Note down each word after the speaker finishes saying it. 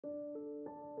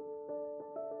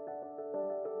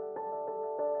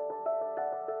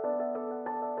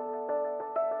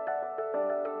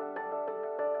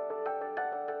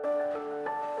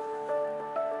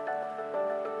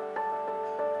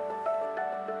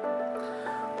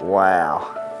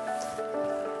Wow.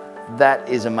 That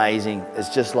is amazing. It's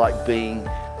just like being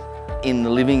in the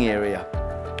living area.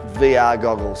 VR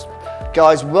goggles.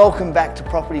 Guys, welcome back to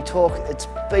Property Talk. It's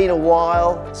been a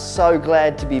while. So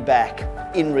glad to be back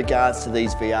in regards to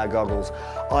these VR goggles.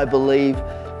 I believe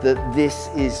that this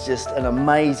is just an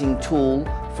amazing tool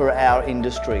for our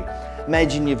industry.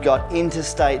 Imagine you've got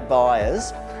interstate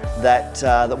buyers that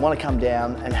want to come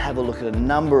down and have a look at a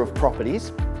number of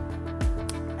properties,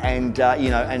 and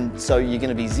and so you're going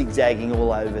to be zigzagging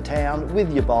all over town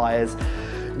with your buyers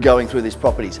going through these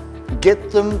properties.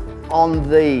 Get them on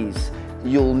these.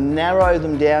 You'll narrow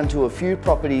them down to a few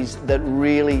properties that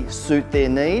really suit their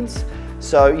needs.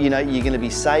 So you're going to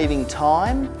be saving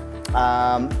time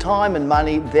and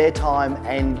money, their time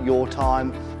and your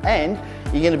time, and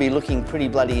you're going to be looking pretty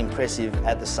bloody impressive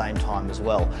at the same time as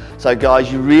well. So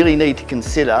guys, you really need to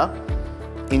consider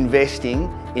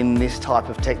investing in this type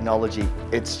of technology.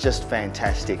 It's just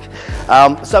fantastic.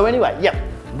 So anyway,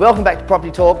 welcome back to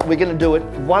Property Talk. We're going to do it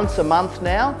once a month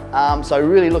now, so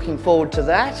really looking forward to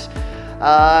that.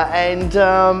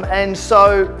 And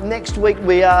so next week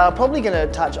we are probably going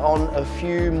to touch on a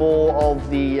few more of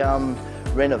the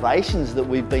renovations that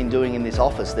we've been doing in this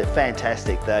office. They're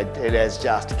fantastic. It has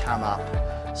just come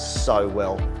up so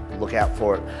well. Look out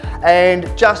for it. And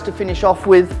just to finish off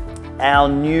with, our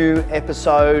new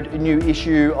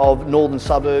issue of Northern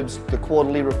Suburbs, the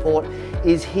quarterly report,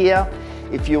 is here.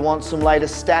 If you want some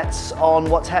latest stats on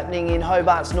what's happening in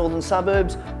Hobart's Northern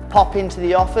Suburbs, pop into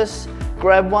the office,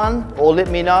 grab one, or let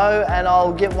me know and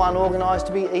I'll get one organised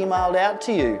to be emailed out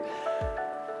to you.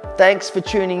 Thanks for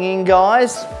tuning in,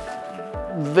 guys.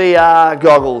 VR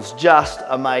goggles, just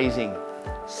amazing.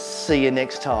 See you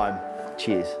next time.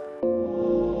 Cheers.